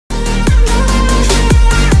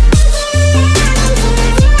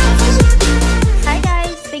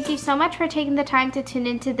much for taking the time to tune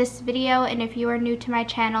into this video, and if you are new to my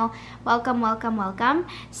channel, welcome, welcome, welcome.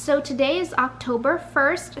 So today is October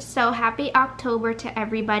 1st, so happy October to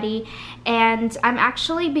everybody. And I'm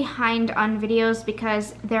actually behind on videos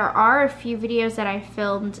because there are a few videos that I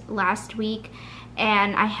filmed last week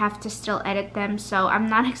and I have to still edit them, so I'm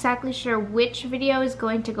not exactly sure which video is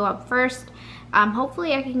going to go up first.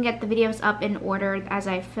 Hopefully I can get the videos up in order as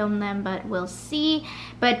I film them, but we'll see.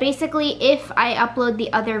 But basically, if I upload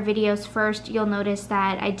the other videos first, you'll notice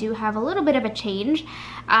that I do have a little bit of a change.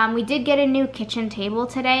 We did get a new kitchen table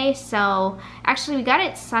today, so actually we got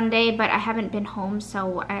it Sunday, but I haven't been home,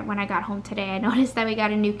 so when I got home today I noticed that we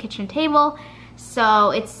got a new kitchen table.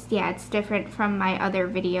 So it's different from my other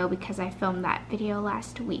video because I filmed that video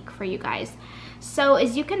last week for you guys. So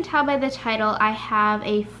as you can tell by the title, I have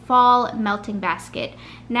a fall melting basket.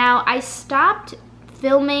 Now I stopped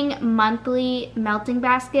filming monthly melting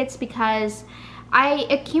baskets because I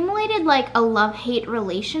accumulated like a love-hate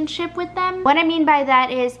relationship with them. What I mean by that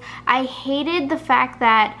is I hated the fact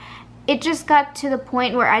that it just got to the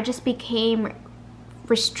point where I just became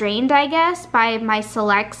restrained, I guess, by my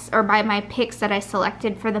selects or by my picks that I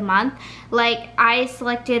selected for the month. Like, I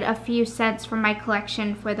selected a few scents from my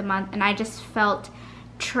collection for the month and I just felt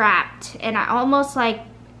trapped, and I almost like,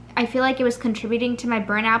 I feel like it was contributing to my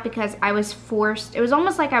burnout because I was forced, it was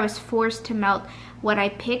almost like I was forced to melt what I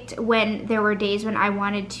picked when there were days when I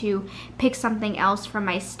wanted to pick something else from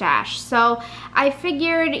my stash. So I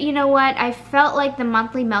figured, you know what, I felt like the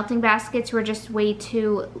monthly melting baskets were just way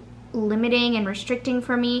too limiting and restricting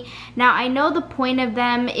for me. Now I know the point of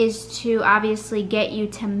them is to obviously get you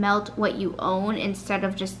to melt what you own instead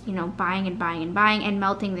of just, you know, buying and buying and buying and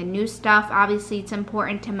melting the new stuff. Obviously it's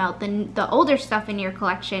important to melt the older stuff in your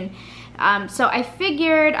collection. So I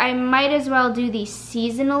figured I might as well do these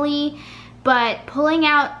seasonally, but pulling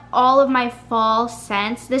out all of my fall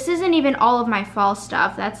scents, this isn't even all of my fall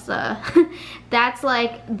stuff, that's the that's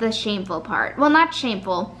like the shameful part. Well, not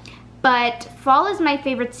shameful, but fall is my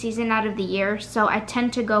favorite season out of the year, so I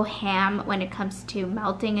tend to go ham when it comes to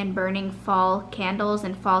melting and burning fall candles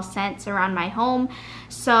and fall scents around my home.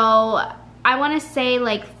 So I want to say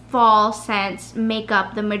like fall scents make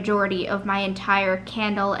up the majority of my entire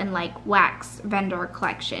candle and like wax vendor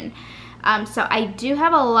collection. So I do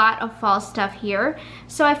have a lot of fall stuff here,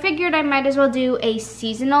 so I figured I might as well do a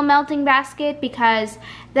seasonal melting basket because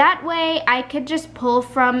that way I could just pull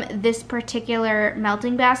from this particular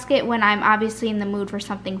melting basket when I'm obviously in the mood for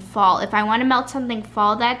something fall. If I want to melt something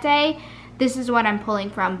fall that day, this is what I'm pulling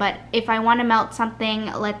from. But if I want to melt something,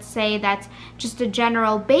 let's say that's just a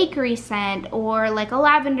general bakery scent or like a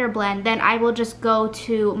lavender blend, then I will just go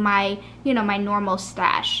to my, you know, my normal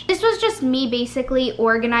stash. This was just me basically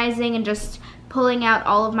organizing and just pulling out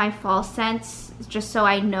all of my fall scents just so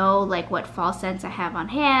I know like what fall scents I have on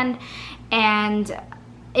hand. And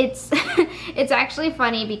it's it's actually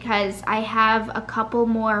funny because I have a couple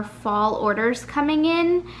more fall orders coming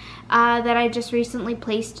in that I just recently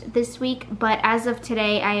placed this week, but as of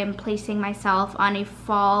today I am placing myself on a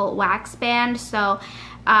fall wax band, so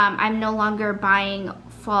I'm no longer buying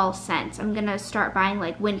fall scents. I'm gonna start buying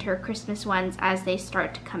like winter Christmas ones as they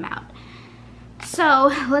start to come out.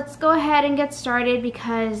 So let's go ahead and get started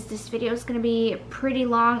because this video is going to be pretty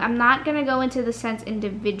long. I'm not going to go into the scents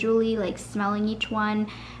individually, like smelling each one,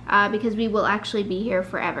 because we will actually be here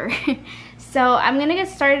forever. So I'm going to get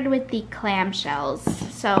started with the clamshells.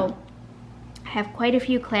 So I have quite a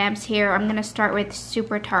few clams here. I'm going to start with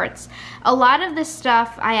Super Tarts. A lot of this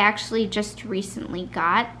stuff I actually just recently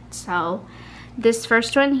got, so this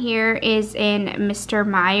first one here is in Mr.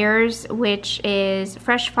 Meyer's, which is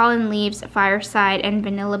Fresh Fallen Leaves, Fireside, and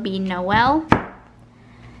Vanilla Bean Noel.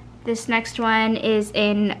 This next one is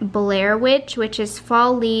in Blair Witch, which is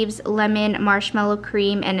Fall Leaves, Lemon, Marshmallow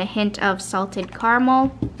Cream, and a hint of salted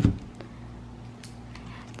caramel.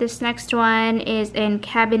 This next one is in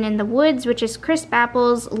Cabin in the Woods, which is Crisp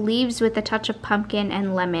Apples, Leaves with a touch of pumpkin,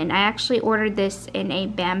 and lemon. I actually ordered this in a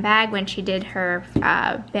Bam Bag when she did her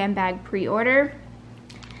Bam Bag pre-order.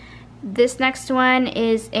 This next one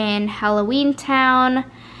is in Halloween Town,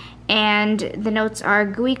 and the notes are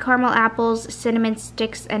gooey caramel apples, cinnamon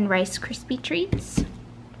sticks, and Rice Krispie treats.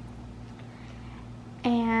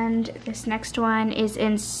 And this next one is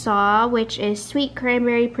in Saw, which is sweet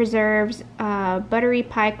cranberry preserves, buttery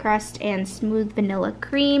pie crust, and smooth vanilla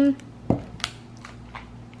cream.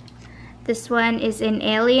 This one is in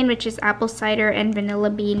Alien, which is apple cider and vanilla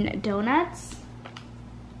bean donuts.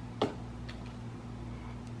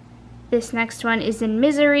 This next one is in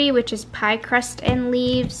Misery, which is pie crust and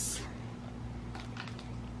leaves.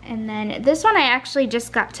 And then this one I actually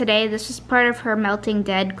just got today. This was part of her Melting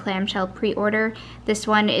Dead clamshell pre-order. This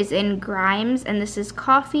one is in Grimes, and this is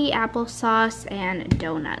coffee, applesauce, and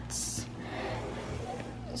donuts.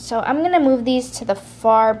 So I'm gonna move these to the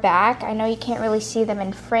far back. I know you can't really see them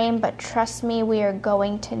in frame, but trust me, we are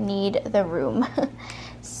going to need the room.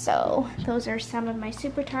 So those are some of my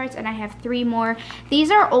Super Tarts, and I have 3 more.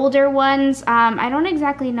 These are older ones. I don't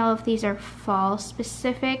exactly know if these are fall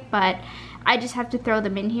specific, but I just have to throw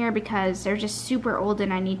them in here because they're just super old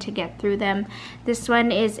and I need to get through them. This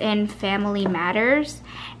one is in Family Matters,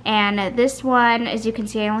 and this one, as you can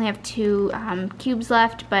see, I only have 2 cubes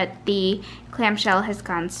left, but the clamshell has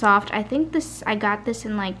gone soft. I think I got this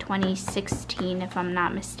in like 2016 if I'm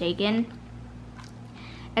not mistaken.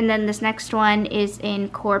 And then this next one is in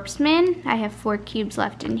Corpseman. I have 4 cubes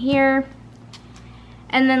left in here.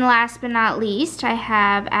 And then last but not least, I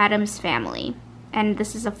have Addams Family. And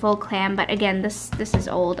this is a full clam, but again, this is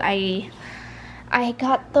old. I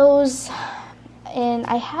got those in,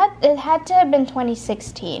 it had to have been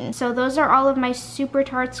 2016. So those are all of my Super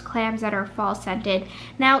Tarts clams that are fall scented.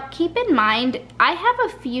 Now keep in mind, I have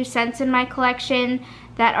a few scents in my collection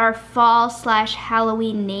that are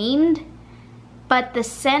fall/Halloween named, but the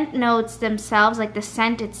scent notes themselves, like the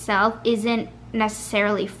scent itself, isn't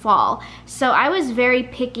necessarily fall. So I was very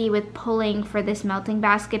picky with pulling for this melting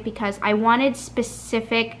basket because I wanted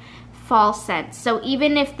specific fall scents. So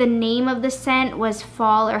even if the name of the scent was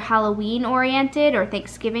fall or Halloween oriented or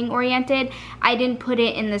Thanksgiving oriented, I didn't put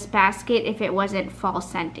it in this basket if it wasn't fall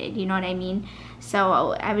scented, you know what I mean?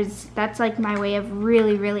 So that's like my way of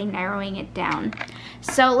really narrowing it down.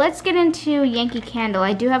 So let's get into Yankee Candle.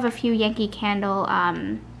 I do have a few Yankee Candle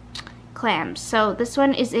clams. So this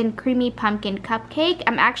one is in Creamy Pumpkin Cupcake.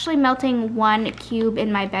 I'm actually melting 1 cube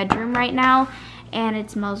in my bedroom right now, and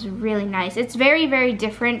it smells really nice. It's very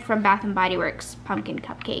different from Bath & Body Works Pumpkin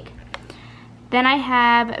Cupcake. Then I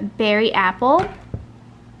have Berry Apple.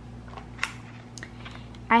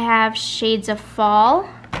 I have Shades of Fall.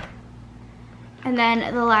 And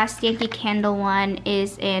then the last Yankee Candle one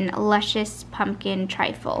is in Luscious Pumpkin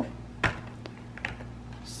Trifle.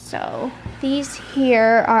 So these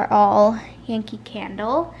here are all Yankee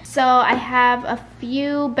Candle. So I have a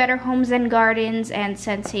few Better Homes and Gardens and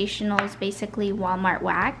Sensationals, basically Walmart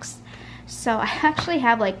wax. So I actually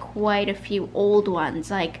have like quite a few old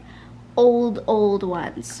ones, like old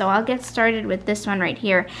ones. So I'll get started with this one right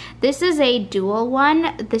here. This is a dual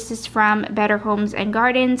one. This is from Better Homes and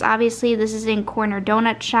Gardens. Obviously this is in Corner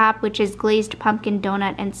Donut Shop, which is glazed pumpkin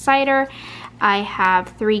donut and cider. I have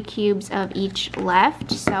 3 cubes of each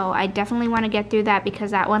left, so I definitely want to get through that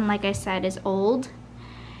because that one, like I said, is old.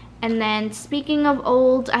 And then speaking of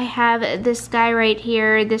old, I have this guy right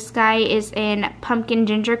here. This guy is in Pumpkin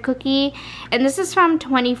Ginger Cookie, and this is from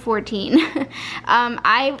 2014.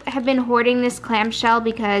 I have been hoarding this clamshell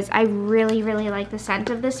because I really like the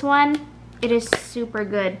scent of this one. It is super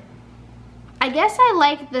good. I guess I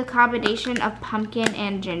like the combination of pumpkin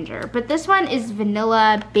and ginger, but this one is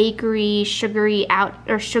vanilla, bakery,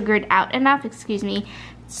 sugared out enough, excuse me.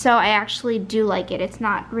 So I actually do like it. It's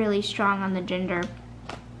not really strong on the ginger.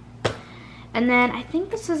 And then I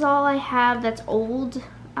think this is all I have that's old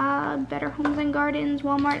Better Homes and Gardens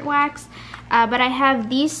Walmart wax. But I have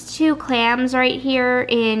these 2 clams right here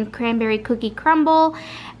in Cranberry Cookie Crumble.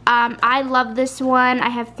 I love this one. I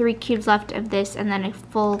have 3 cubes left of this and then a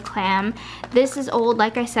full clam. This is old,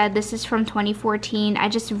 like I said, this is from 2014. I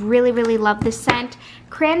just really love this scent.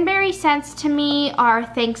 Cranberry scents to me are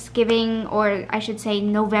Thanksgiving, or I should say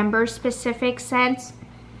November specific scents.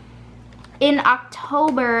 In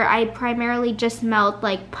October, I primarily just melt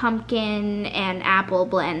like pumpkin and apple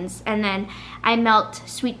blends, and then I melt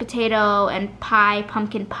sweet potato and pie,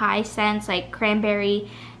 pumpkin pie scents, like cranberry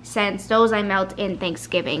scents. Those I melt in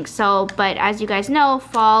Thanksgiving. So, but as you guys know,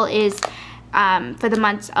 fall is for the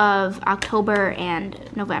months of October and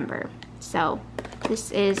November. So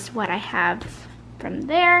this is what I have from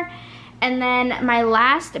there. And then my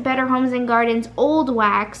last Better Homes and Gardens old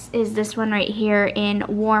wax is this one right here in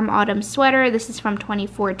Warm Autumn Sweater. This is from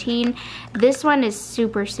 2014. This one is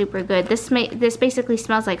super good. This basically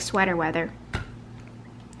smells like sweater weather.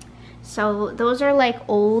 So those are like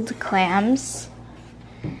old clams.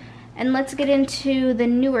 And let's get into the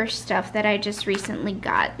newer stuff that I just recently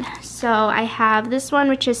got. So I have this one,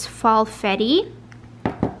 which is Fall Fetty.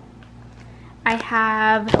 I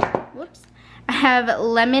have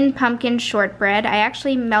Lemon Pumpkin Shortbread. I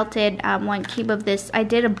actually melted 1 cube of this. I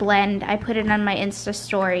did a blend. I put it on my Insta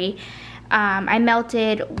story. I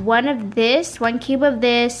melted 1 cube of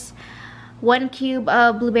this, 1 cube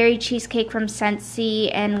of Blueberry Cheesecake from Scentsy,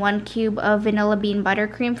 and 1 cube of Vanilla Bean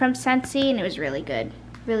Buttercream from Scentsy, and it was really good.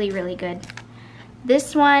 Really, really good.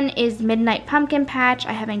 This one is Midnight Pumpkin Patch.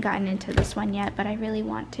 I haven't gotten into this one yet, but I really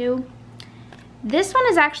want to. This one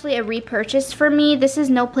is actually a repurchase for me. This is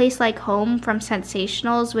No Place Like Home from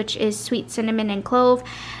Sensationals, which is sweet cinnamon and clove.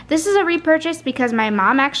 This is a repurchase because my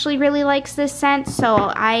mom actually really likes this scent, so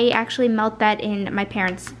I actually melt that in my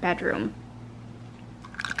parents' bedroom.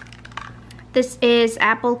 This is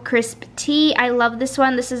Apple Crisp Tea. I love this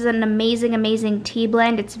one. This is an amazing, amazing tea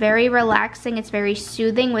blend. It's very relaxing. It's very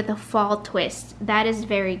soothing with a fall twist. That is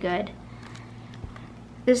very good.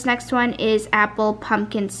 This next one is Apple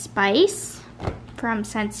Pumpkin Spice from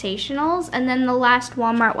Sensationals. And then the last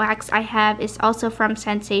Walmart wax I have is also from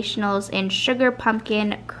Sensationals in Sugar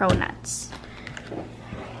Pumpkin Cronuts.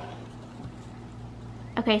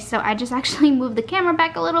 Okay, so I just actually moved the camera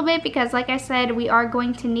back a little bit because like I said, we are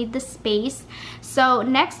going to need the space. So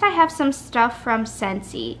next I have some stuff from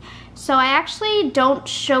Scentsy. So I actually don't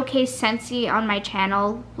showcase Scentsy on my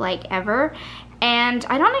channel like ever. And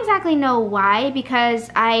I don't exactly know why, because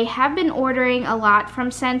I have been ordering a lot from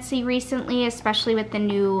Scentsy recently, especially with the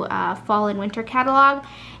new fall and winter catalog.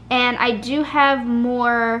 And I do have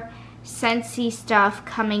more Scentsy stuff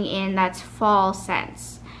coming in that's fall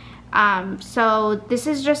scents. So this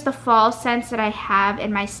is just the fall scents that I have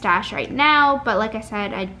in my stash right now, but like I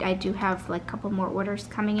said, I do have like a couple more orders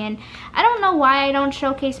coming in. I don't know why I don't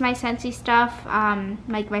showcase my Scentsy stuff,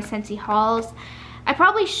 like my Scentsy hauls. I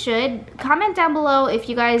probably should. Comment down below if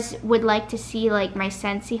you guys would like to see like my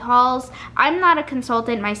Scentsy hauls. I'm not a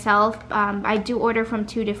consultant myself. I do order from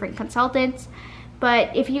 2 different consultants,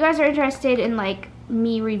 but if you guys are interested in like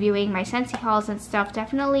me reviewing my Scentsy hauls and stuff,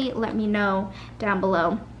 definitely let me know down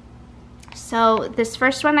below. So this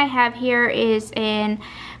first one I have here is in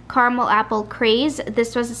Caramel Apple Craze.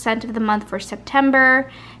 This was the scent of the month for September,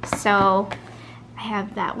 so I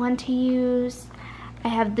have that one to use. I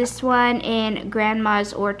have this one in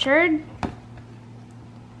Grandma's Orchard.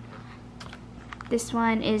 This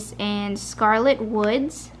one is in Scarlet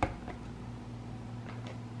Woods.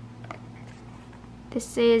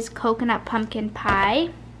 This is Coconut Pumpkin Pie.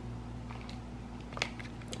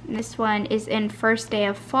 And this one is in First Day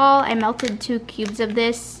of Fall. I melted 2 cubes of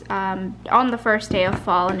this on the first day of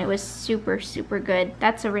fall, and it was super, super good.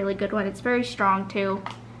 That's a really good one. It's very strong too.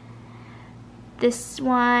 This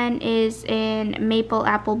one is in Maple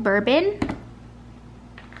Apple Bourbon.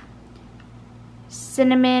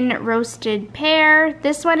 Cinnamon Roasted Pear.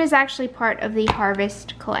 This one is actually part of the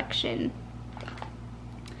Harvest collection.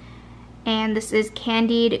 And this is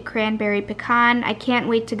Candied Cranberry Pecan. I can't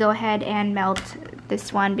wait to go ahead and melt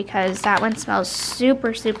this one because that one smells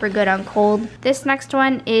super, super good on cold. This next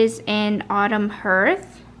one is in Autumn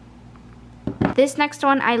Hearth. This next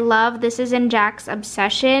one I love. This is in Jack's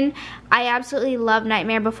Obsession. I absolutely love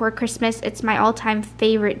Nightmare Before Christmas. It's my all-time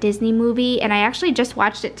favorite Disney movie, and I actually just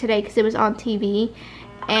watched it today because it was on TV,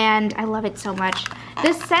 and I love it so much.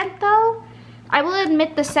 This scent though, I will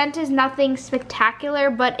admit the scent is nothing spectacular,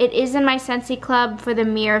 but it is in my Scentsy Club for the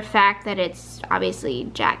mere fact that it's obviously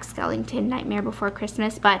Jack Skellington Nightmare Before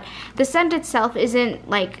Christmas, but the scent itself isn't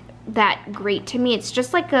like that great to me. It's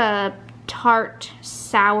just like a tart,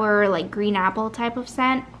 sour, like green apple type of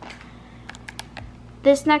scent.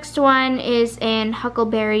 This next one is in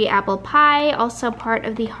Huckleberry Apple Pie, also part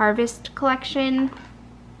of the Harvest collection.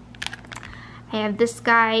 I have this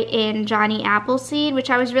guy in Johnny Appleseed, which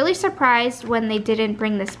I was really surprised when they didn't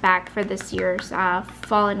bring this back for this year's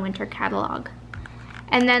fall and winter catalog.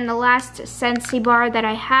 And then the last Scentsy bar that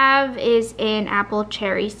I have is in Apple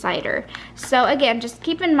Cherry Cider. So again, just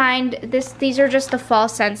keep in mind, these are just the fall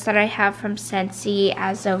scents that I have from Scentsy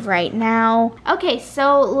as of right now. Okay,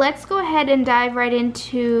 so let's go ahead and dive right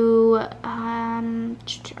into,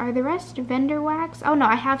 are the rest vendor wax? Oh no,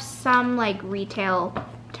 I have some like retail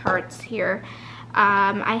tarts here.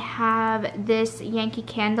 I have this Yankee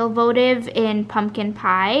Candle votive in Pumpkin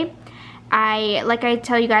Pie. Like I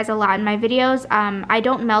tell you guys a lot in my videos, I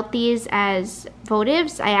don't melt these as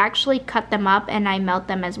votives. I actually cut them up and I melt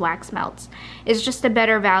them as wax melts. It's just a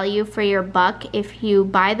better value for your buck if you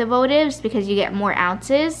buy the votives because you get more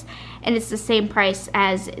ounces, and it's the same price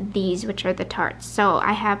as these, which are the tarts. So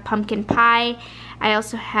I have Pumpkin Pie. I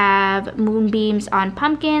also have Moonbeams on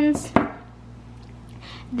Pumpkins.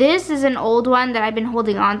 This is an old one that I've been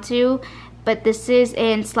holding on to, but this is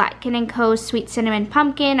in Slatkin & Co. Sweet Cinnamon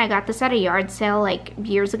Pumpkin. I got this at a yard sale like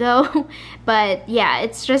years ago. But yeah,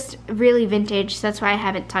 it's just really vintage, so that's why I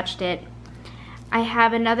haven't touched it. I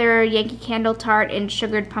have another Yankee Candle tart in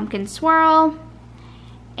Sugared Pumpkin Swirl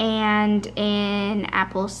and in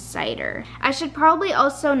Apple Cider. I should probably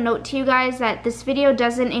also note to you guys that this video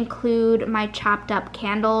doesn't include my chopped up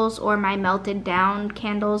candles or my melted down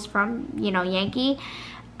candles from, you know, Yankee.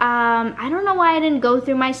 I don't know why I didn't go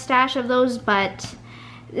through my stash of those, but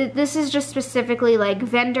this is just specifically like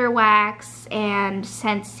vendor wax and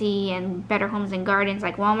Scentsy and Better Homes and Gardens,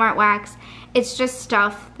 like Walmart wax. It's just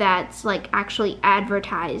stuff that's like actually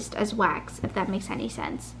advertised as wax, if that makes any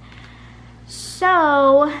sense.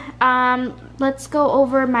 So let's go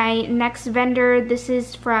over my next vendor. This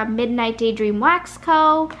is from Midnight Daydream Wax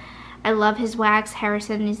Co. I love his wax.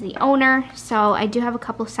 Harrison is the owner. So I do have a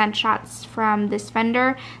couple scent shots from this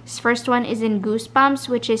vendor. This first one is in Goosebumps,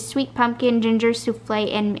 which is sweet pumpkin, ginger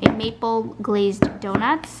souffle, and maple glazed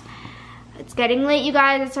donuts. It's getting late, you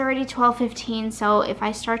guys. It's already 12:15, so if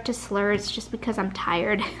I start to slur, it's just because I'm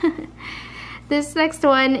tired. This next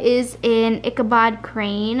one is in Ichabod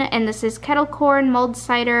Crane, and this is kettle corn, mulled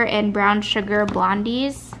cider, and brown sugar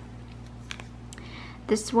blondies.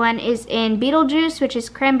 This one is in Beetlejuice, which is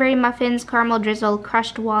cranberry muffins, caramel drizzle,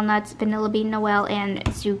 crushed walnuts, vanilla bean noel, and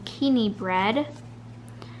zucchini bread.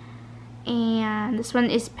 And this one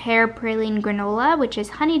is pear praline granola, which is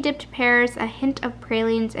honey dipped pears, a hint of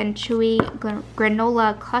pralines, and chewy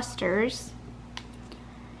granola clusters.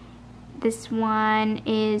 This one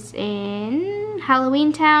is in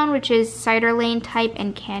Halloween Town, which is cider lane type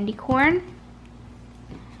and candy corn.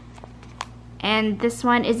 And this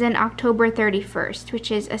one is in October 31st,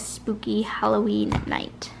 which is a spooky Halloween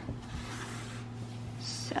night.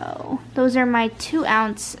 So those are my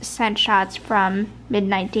 2-ounce scent shots from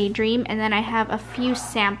Midnight Daydream, and then I have a few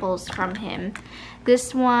samples from him.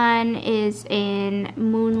 This one is in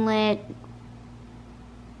Moonlit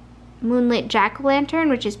Jack-o'-lantern,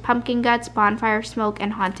 which is pumpkin guts, bonfire smoke,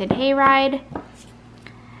 and haunted hayride.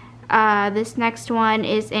 This next one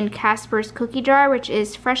is in Casper's Cookie Jar, which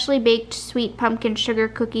is freshly baked sweet pumpkin sugar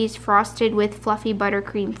cookies frosted with fluffy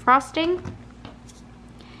buttercream frosting.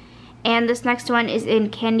 And this next one is in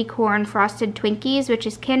Candy Corn Frosted Twinkies, which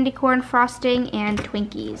is candy corn frosting and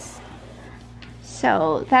Twinkies.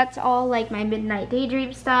 So that's all like my Midnight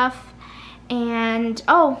Daydream stuff. And,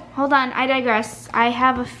 oh, hold on, I digress. I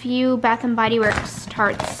have a few Bath & Body Works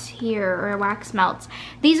tarts here, or wax melts.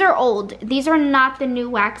 These are old. These are not the new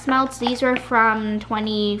wax melts. These are from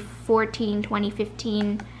 2014,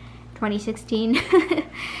 2015, 2016.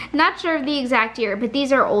 Not sure of the exact year, but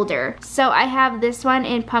these are older. So I have this one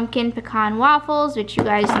in pumpkin pecan waffles, which you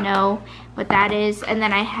guys know what that is. And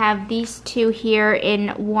then I have these two here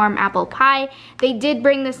in warm apple pie. They did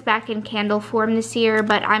bring this back in candle form this year,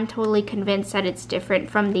 but I'm totally convinced that it's different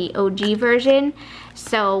from the OG version.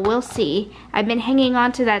 So we'll see. I've been hanging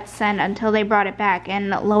on to that scent until they brought it back, and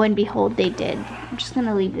lo and behold, they did. I'm just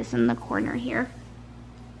gonna leave this in the corner here.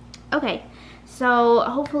 Okay. So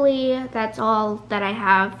hopefully that's all that I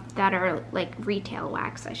have that are like retail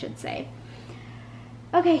wax, I should say.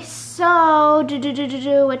 Okay, so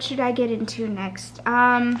what should I get into next?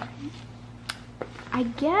 I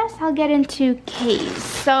guess I'll get into Kay's.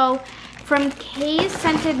 So from Kay's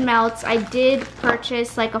Scented Melts, I did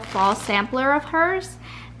purchase like a fall sampler of hers.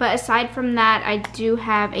 But aside from that, I do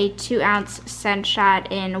have a 2-ounce scent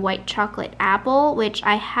shot in White Chocolate Apple, which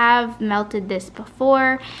I have melted this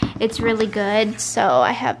before. It's really good, so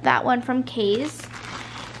I have that one from Kay's.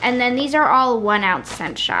 And then these are all 1-ounce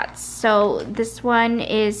scent shots. So this one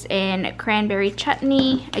is in Cranberry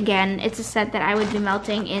Chutney. Again, it's a scent that I would be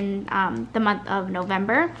melting in the month of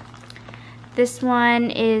November. This one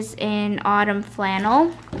is in Autumn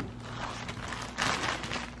Flannel.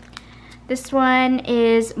 This one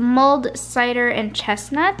is mulled cider and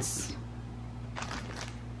chestnuts.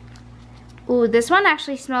 Ooh, this one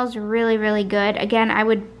actually smells really, really good. Again, I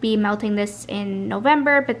would be melting this in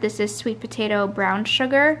November, but this is sweet potato brown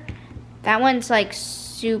sugar. That one's like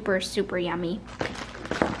super, super yummy.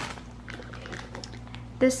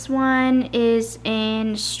 This one is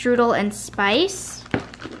in strudel and spice.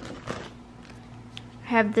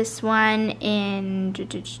 I have this one in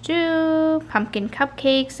pumpkin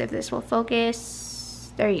cupcakes, if this will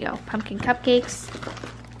focus. There you go, pumpkin cupcakes.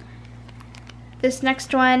 This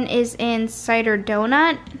next one is in cider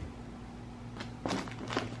donut.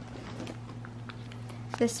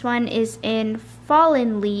 This one is in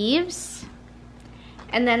fallen leaves.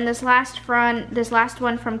 And then this last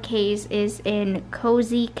one from Kay's is in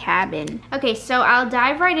Cozy Cabin. Okay, so I'll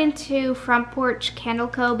dive right into Front Porch Candle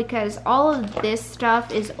Co. because all of this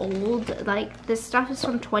stuff is old. Like, this stuff is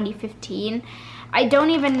from 2015. I don't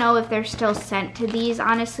even know if they're still sent to these.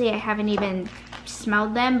 Honestly, I haven't even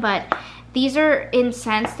smelled them, but these are in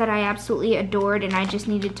scents that I absolutely adored and I just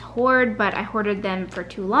needed to hoard, but I hoarded them for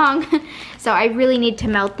too long. So I really need to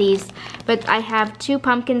melt these. But I have 2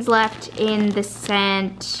 pumpkins left in the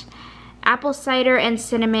scent Apple Cider and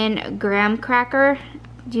Cinnamon Graham Cracker.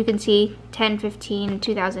 you can see 10/15,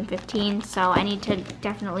 2015, so I need to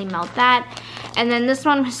definitely melt that. And then this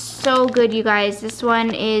one was so good, you guys. This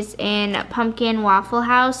one is in Pumpkin Waffle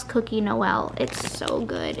House Cookie Noel. It's so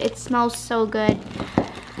good. It smells so good.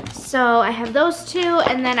 So I have those two,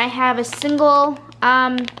 and then I have a single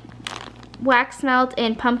wax melt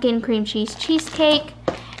in Pumpkin Cream Cheese Cheesecake.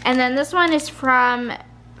 And then this one is from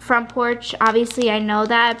Front Porch. Obviously I know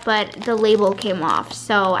that, but the label came off,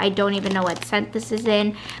 so I don't even know what scent this is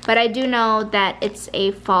in, but I do know that it's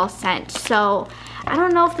a fall scent. So I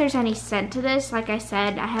don't know if there's any scent to this. Like I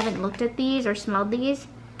said, I haven't looked at these or smelled these.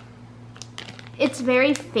 It's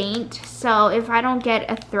very faint, so if I don't get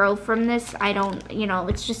a throw from this, I don't, you know,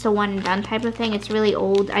 it's just a one and done type of thing. It's really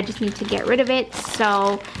old. I just need to get rid of it,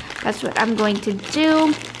 so that's what I'm going to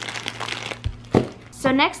do.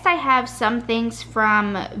 So next I have some things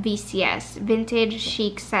from VCS, Vintage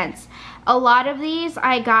Chic Scents. A lot of these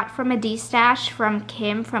I got from a D-stash from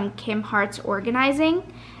Kim Hearts Organizing.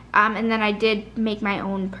 And then I did make my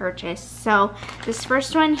own purchase. So this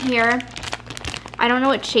first one here, I don't know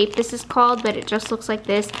what shape this is called, but it just looks like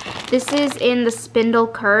this. This is in the Spindle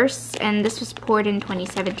Curse, and this was poured in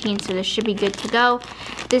 2017, so this should be good to go.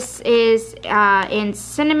 This is in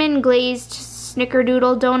Cinnamon Glazed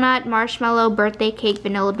Snickerdoodle Donut, Marshmallow, Birthday Cake,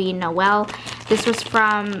 Vanilla Bean, Noel. This was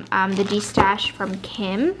from the D-stash from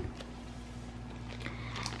Kim.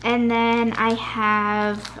 And then I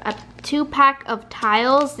have a 2-pack of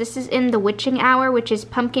tiles. This is in the Witching Hour, which is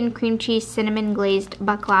Pumpkin Cream Cheese Cinnamon Glazed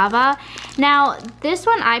Baklava. Now, this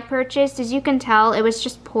one I purchased, as you can tell, it was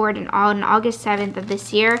just poured on August 7th of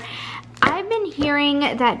this year. I've been hearing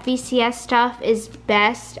that VCS stuff is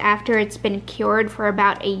best after it's been cured for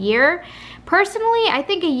about a year. Personally, I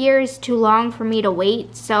think a year is too long for me to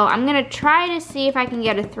wait, so I'm gonna try to see if I can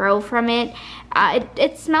get a throw from it.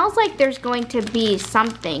 It smells like there's going to be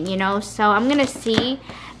something, you know, so I'm gonna see,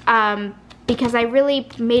 because I really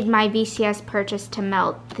made my VCS purchase to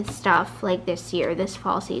melt this stuff like this year, this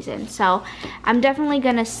fall season. So I'm definitely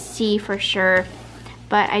gonna see for sure,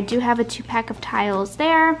 but I do have a 2-pack of tiles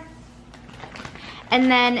there. And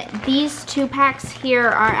then these 2 packs here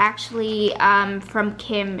are actually from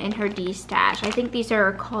Kim in her D-stash. I think these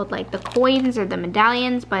are called like the coins or the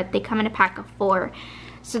medallions, but they come in a pack of 4.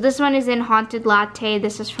 So this one is in Haunted Latte.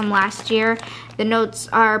 This is from last year. The notes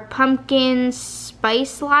are Pumpkin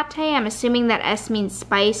Spice Latte. I'm assuming that S means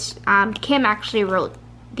spice. Kim actually wrote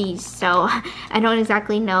these, so I don't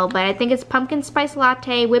exactly know, but I think it's Pumpkin Spice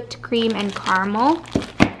Latte, Whipped Cream, and Caramel.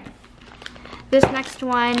 This next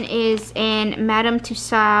one is in Madame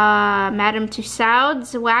Tussaud's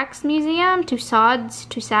Wax Museum.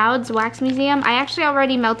 Tussaud's Wax Museum. I actually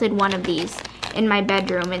already melted one of these in my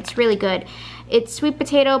bedroom. It's really good. It's sweet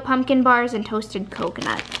potato, pumpkin bars, and toasted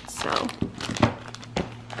coconut. So,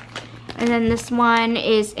 and then this one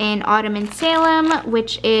is in Autumn in Salem,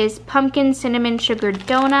 which is pumpkin cinnamon sugar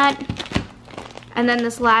donut. And then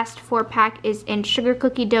this last 4-pack is in Sugar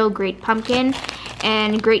Cookie Dough Great Pumpkin.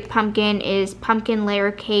 And Great Pumpkin is pumpkin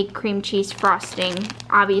layer cake cream cheese frosting,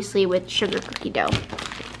 obviously with sugar cookie dough.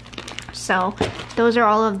 So those are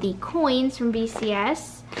all of the coins from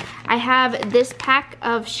VCS. I have this pack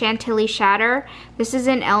of Chantilly Shatter. This is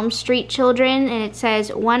in Elm Street Children, and it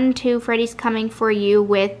says 1, 2, Freddy's coming for you,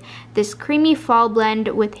 with this creamy fall blend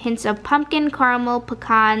with hints of pumpkin, caramel,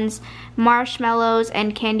 pecans, marshmallows,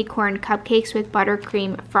 and candy corn cupcakes with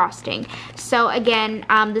buttercream frosting. So again,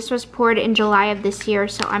 this was poured in July of this year,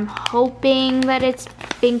 so I'm hoping that it's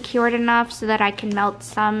been cured enough so that I can melt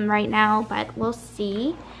some right now, but we'll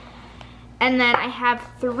see. And then I have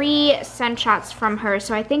 3 scent shots from her.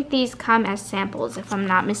 So I think these come as samples if I'm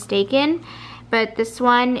not mistaken. But this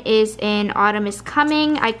one is in Autumn is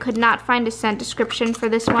Coming. I could not find a scent description for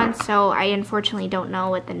this one, so I unfortunately don't know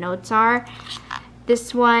what the notes are.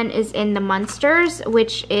 This one is in the Munsters,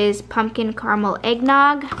 which is Pumpkin Caramel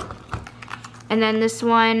Eggnog. And then this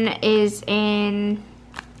one is in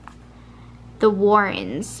the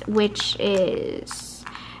Warrens, which is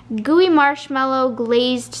Gooey Marshmallow,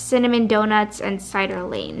 Glazed Cinnamon Donuts, and Cider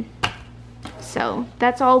Lane. So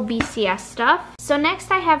that's all VCS stuff. So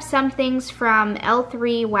next I have some things from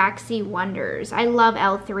L3 Waxy Wonders. I love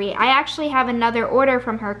L3. I actually have another order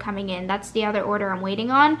from her coming in. That's the other order I'm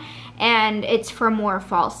waiting on, and it's for more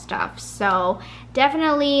fall stuff. So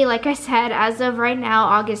definitely, like I said, as of right now,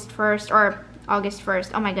 August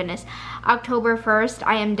 1st, oh my goodness, October 1st,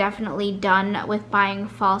 I am definitely done with buying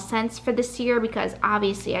fall scents for this year, because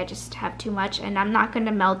obviously I just have too much, and I'm not going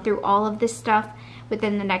to melt through all of this stuff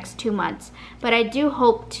within the next 2 months. But I do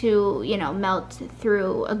hope to, you know, melt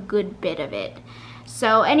through a good bit of it.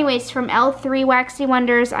 So anyways, from L3 Waxy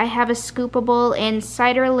Wonders, I have a scoopable in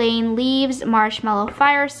Cider Lane Leaves Marshmallow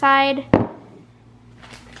Fireside.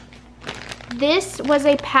 This was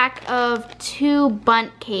a pack of 2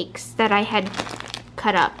 bundt cakes that I had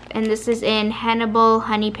cut up, and this is in Hannibal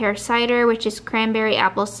Honey Pear Cider, which is cranberry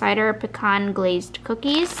apple cider pecan glazed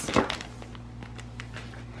cookies.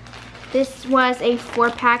 This was a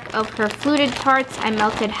 4-pack of her fluted tarts. I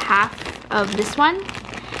melted half of this one,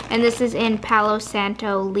 and this is in Palo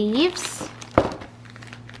Santo Leaves.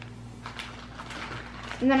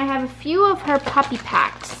 And then I have a few of her puppy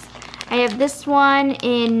packs. I have this one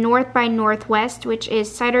in North by Northwest, which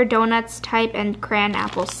is cider donuts type and cran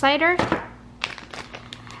apple cider.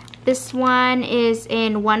 This one is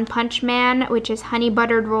in One Punch Man, which is honey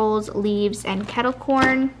buttered rolls, leaves, and kettle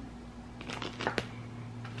corn.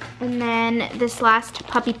 And then this last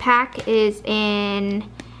puppy pack is in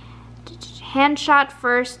Handshot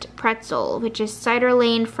First Pretzel, which is Cider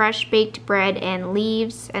Lane fresh baked bread and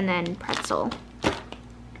leaves, and then pretzel.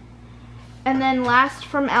 And then last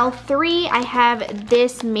from L3, I have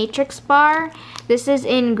this matrix bar. This is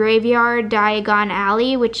in Graveyard Diagon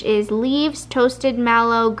Alley, which is leaves, toasted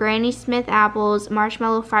mallow, Granny Smith apples,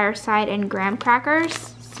 marshmallow fireside, and graham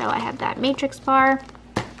crackers. So I have that matrix bar.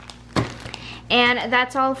 And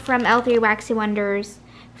that's all from L3 Waxy Wonders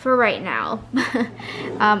for right now,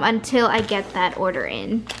 until I get that order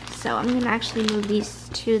in. So I'm gonna actually move these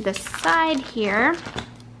to the side here.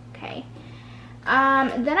 Okay.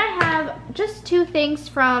 Then I have just 2 things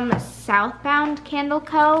from Southbound Candle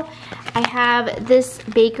Co. I have this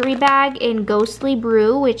bakery bag in Ghostly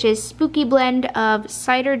Brew, which is spooky blend of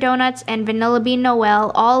cider donuts and vanilla bean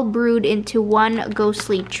Noel, all brewed into one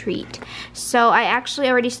ghostly treat. So I actually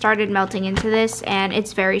already started melting into this, and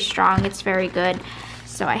it's very strong, it's very good.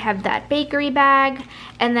 So I have that bakery bag,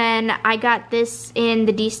 and then I got this in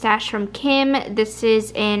the D-Stash from Kim. This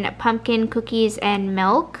is in pumpkin cookies and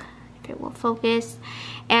milk. It will focus,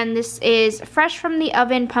 and this is fresh from the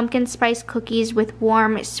oven pumpkin spice cookies with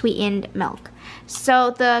warm sweetened milk.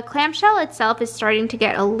 So the clamshell itself is starting to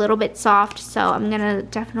get a little bit soft, so I'm gonna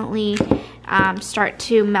definitely start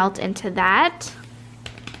to melt into that.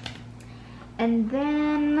 And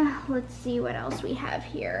then let's see what else we have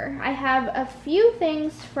here. I have a few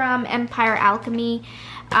things from Empire Alchemy.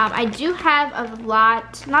 I do have a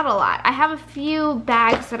lot, not a lot, I have a few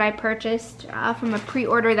bags that I purchased from a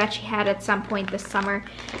pre-order that she had at some point this summer,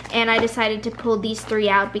 and I decided to pull these 3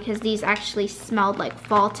 out because these actually smelled like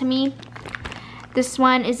fall to me. This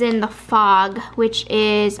one is in the Fog, which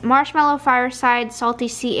is marshmallow fireside, salty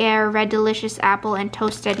sea air, red delicious apple, and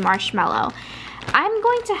toasted marshmallow. I'm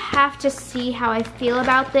going to have to see how I feel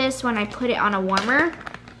about this when I put it on a warmer,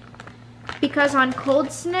 because on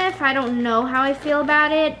cold sniff, I don't know how I feel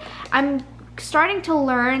about it. I'm starting to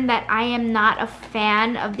learn that I am not a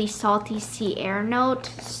fan of the salty sea air note,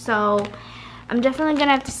 so I'm definitely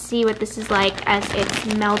gonna have to see what this is like as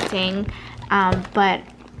it's melting, but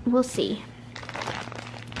we'll see.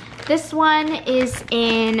 This one is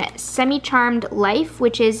in Semi-Charmed Life,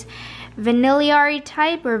 which is vanillary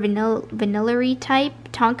type or vanillary type,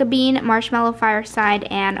 tonka bean, marshmallow fireside,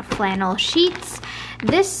 and flannel sheets.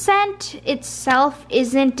 This scent itself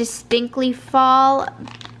isn't distinctly fall,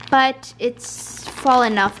 but it's fall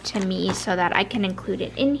enough to me so that I can include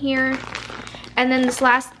it in here. And then this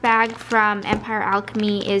last bag from Empire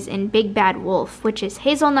Alchemy is in Big Bad Wolf, which is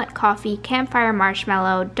hazelnut coffee, campfire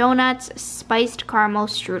marshmallow, donuts, spiced caramel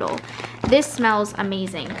strudel. This smells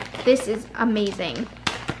amazing. This is amazing.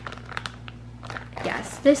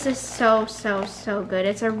 Yes, this is so good.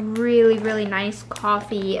 It's a really, really nice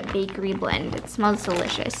coffee bakery blend. It smells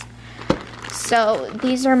delicious. So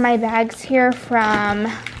these are my bags here from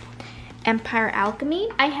Empire Alchemy.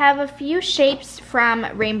 I have a few shapes from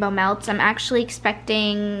Rainbow Melts. I'm actually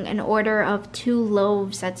expecting an order of 2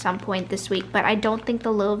 loaves at some point this week, but I don't think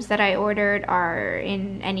the loaves that I ordered are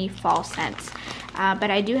in any fall scents.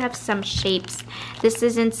 But I do have some shapes. This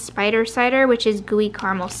is in Spider Cider, which is gooey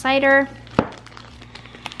caramel cider.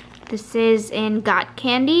 This is in Got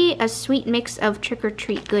Candy, a sweet mix of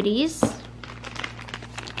trick-or-treat goodies.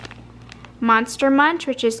 Monster Munch,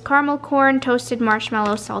 which is caramel corn, toasted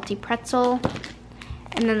marshmallow, salty pretzel.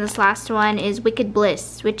 And then this last one is Wicked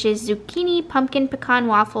Bliss, which is zucchini, pumpkin pecan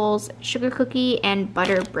waffles, sugar cookie, and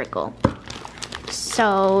butter brickle.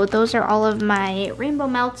 So those are all of my Rainbow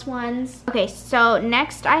Melts ones. Okay, so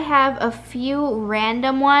next I have a few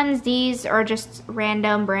random ones. These are just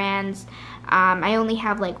random brands. I only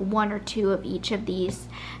have like 1 or 2 of each of these.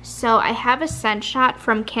 So I have a scent shot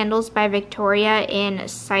from Candles by Victoria in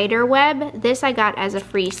Ciderweb. This I got as a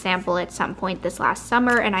free sample at some point this last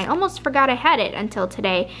summer, and I almost forgot I had it until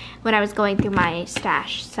today when I was going through my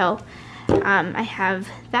stash. So I have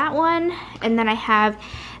that one, and then I have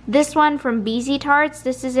this one from BZ Tarts.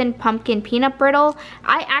 This is in Pumpkin Peanut Brittle.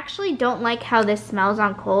 I actually don't like how this smells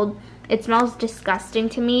on cold. It smells disgusting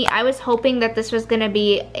to me. I was hoping that this was gonna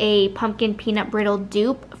be a Pumpkin Peanut Brittle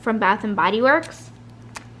dupe from Bath & Body Works,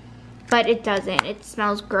 but it doesn't. It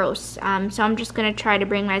smells gross. So I'm just gonna try to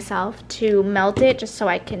bring myself to melt it just so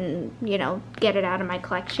I can, you know, get it out of my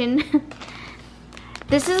collection.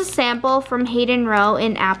 This is a sample from Hayden Rowe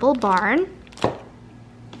in Apple Barn.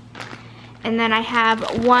 And then I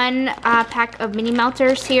have 1 pack of mini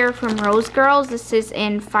melters here from Rose Girls. This is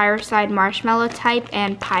in Fireside Marshmallow type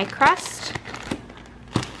and Pie Crust.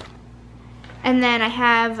 And then I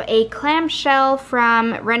have a clamshell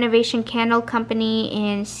from Renovation Candle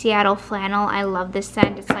Company in Seattle Flannel. I love this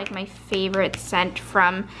scent. It's like my favorite scent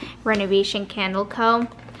from Renovation Candle Co.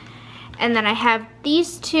 And then I have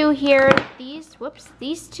these 2 here.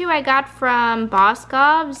 These 2 I got from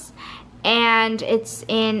Boscov's, and it's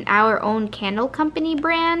in Our Own Candle Company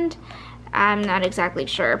brand. I'm not exactly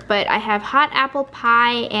sure, but I have hot apple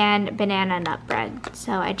pie and banana nut bread.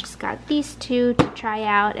 So I just got these 2 to try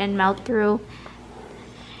out and melt through.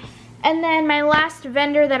 And then my last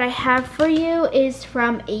vendor that I have for you is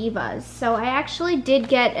from Ava's. So I actually did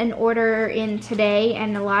get an order in today,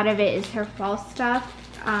 and a lot of it is her fall stuff.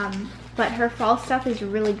 But her fall stuff is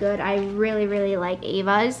really good. I really, really like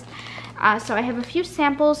Ava's. So I have a few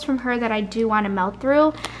samples from her that I do want to melt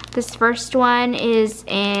through. This first one is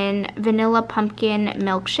in Vanilla Pumpkin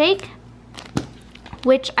Milkshake,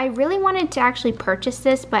 which I really wanted to actually purchase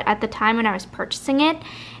this, but at the time when I was purchasing it,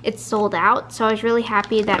 it sold out. So I was really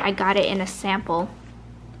happy that I got it in a sample.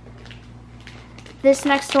 This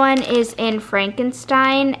next one is in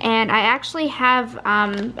Frankenstein, and I actually have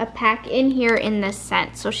a pack in here in this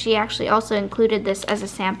scent. So she actually also included this as a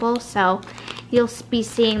sample, so you'll be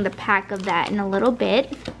seeing the pack of that in a little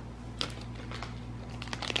bit.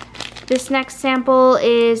 This next sample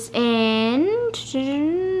is in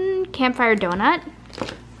Campfire Donut.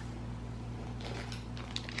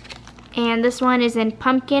 And this one is in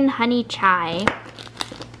Pumpkin Honey Chai.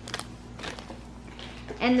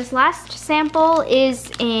 And this last sample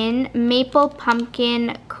is in Maple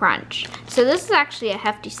Pumpkin Crunch. So this is actually a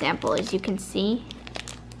hefty sample, as you can see.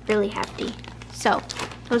 Really hefty. So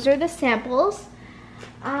those are the samples.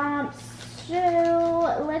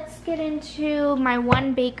 So let's get into my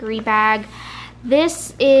 1 bakery bag.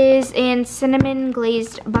 This is in Cinnamon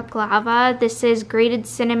Glazed Baklava. This is grated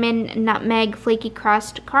cinnamon, nutmeg, flaky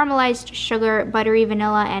crust, caramelized sugar, buttery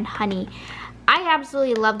vanilla, and honey. I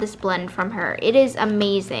absolutely love this blend from her. It is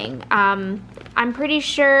amazing. I'm pretty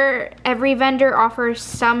sure every vendor offers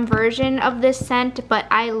some version of this scent, but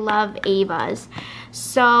I love Ava's.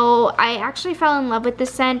 So I actually fell in love with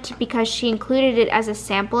this scent because she included it as a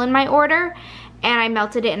sample in my order, and I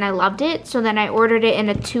melted it and I loved it. So then I ordered it in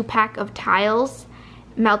a 2-pack of tiles,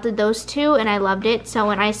 melted those 2, and I loved it. So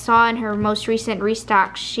when I saw in her most recent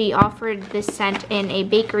restock she offered this scent in a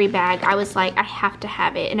bakery bag, I was like, I have to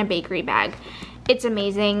have it in a bakery bag. It's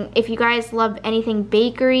amazing. If you guys love anything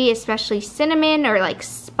bakery, especially cinnamon or like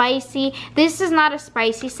spicy, this is not a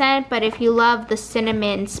spicy scent, but if you love the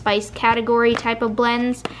cinnamon spice category type of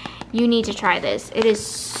blends, you need to try this. It is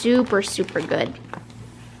super, super good.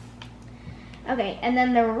 Okay, and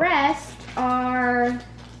then the rest are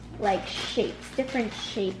like shapes, different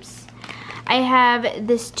shapes. I have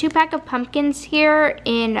this 2-pack of pumpkins here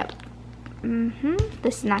in,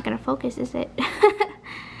 this is not gonna focus, is it?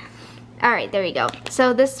 All right, there we go.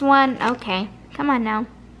 So this one, okay, come on now.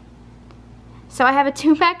 So I have a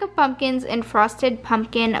 2-pack of pumpkins and frosted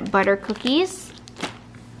pumpkin butter cookies.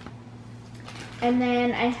 And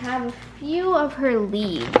then I have a few of her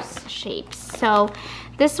leaves shapes. So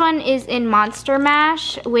this one is in Monster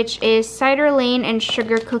Mash, which is cider lane and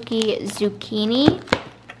sugar cookie zucchini.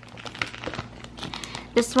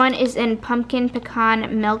 This one is in Pumpkin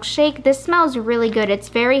Pecan Milkshake. This smells really good. It's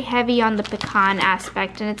very heavy on the pecan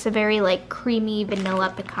aspect, and it's a very like creamy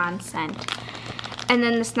vanilla pecan scent. And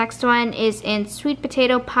then this next one is in Sweet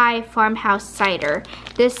Potato Pie Farmhouse Cider.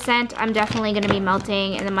 This scent I'm definitely going to be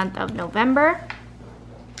melting in the month of November.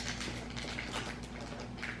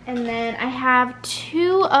 And then I have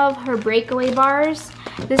 2 of her breakaway bars.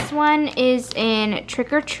 This one is in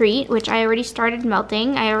Trick or Treat, which I already started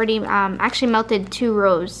melting. I already actually melted 2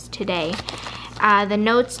 rows today. The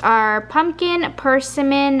notes are pumpkin,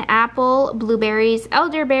 persimmon, apple, blueberries,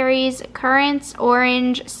 elderberries, currants,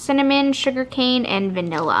 orange, cinnamon, sugarcane, and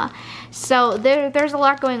vanilla. So there's a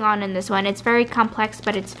lot going on in this one. It's very complex,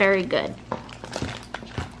 but it's very good.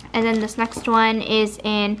 And then this next one is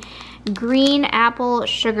in green apple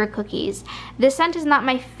sugar cookies. This scent is not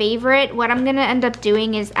my favorite. What I'm gonna end up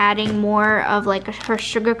doing is adding more of like her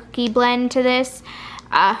sugar cookie blend to this.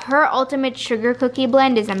 Her ultimate sugar cookie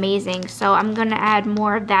blend is amazing, so I'm gonna add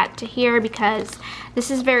more of that to here because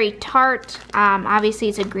this is very tart. Obviously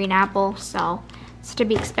it's a green apple, so it's to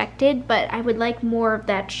be expected, but I would like more of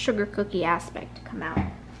that sugar cookie aspect to come out.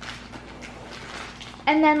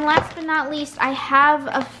 And then last but not least, I have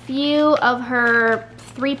a few of her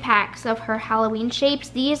 3-packs of her Halloween shapes.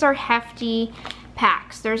 These are hefty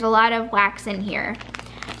packs. There's a lot of wax in here.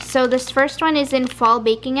 So this first one is in Fall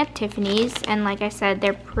Baking at Tiffany's, and like I said,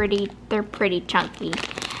 they're pretty chunky.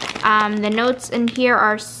 The notes in here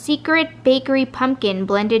are Secret Bakery Pumpkin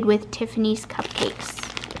blended with Tiffany's cupcakes.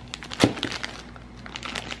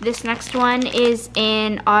 This next one is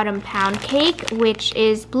in Autumn Pound Cake, which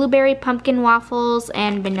is blueberry pumpkin waffles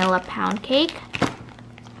and vanilla pound cake.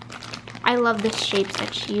 I love the shapes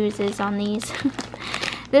that she uses on these.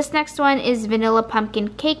 This next one is Vanilla Pumpkin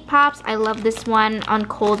Cake Pops. I love this one. On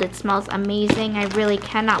cold, it smells amazing. I really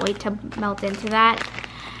cannot wait to melt into that.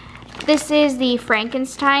 This is the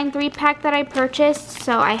Frankenstein 3-pack that I purchased.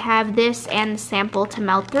 So I have this and the sample to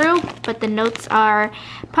melt through. But the notes are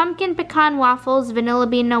pumpkin pecan waffles, vanilla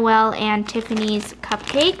bean noel, and Tiffany's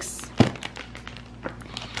cupcakes.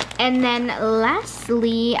 And then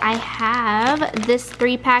lastly, I have this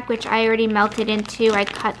 3-pack, which I already melted into. I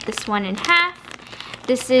cut this one in half.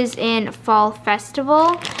 This is in Fall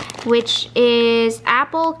Festival, which is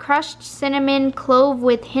apple, crushed cinnamon, clove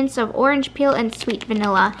with hints of orange peel, and sweet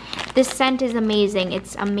vanilla. This scent is amazing.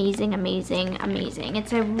 It's amazing, amazing, amazing.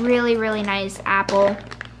 It's a really, really nice apple,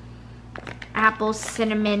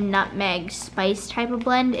 cinnamon, nutmeg, spice type of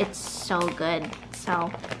blend. It's so good.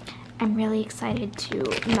 So I'm really excited to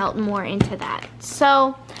melt more into that.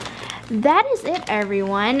 So that is it,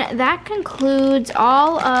 everyone. That concludes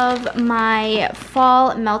all of my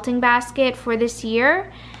fall melting basket for this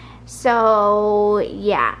year. So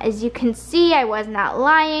yeah, as you can see, I was not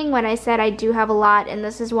lying when I said I do have a lot, and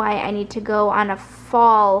this is why I need to go on a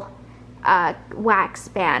fall wax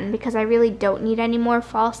ban, because I really don't need any more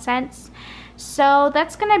fall scents. So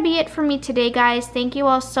that's gonna be it for me today, guys. Thank you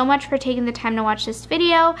all so much for taking the time to watch this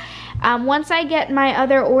video. Once I get my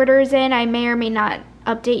other orders in, I may or may not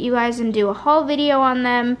update you guys and do a haul video on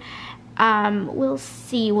them. We'll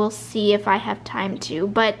see if I have time to.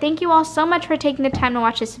 But thank you all so much for taking the time to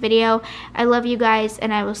watch this video. I love you guys,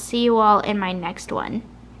 and I will see you all in my next one.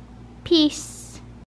 Peace.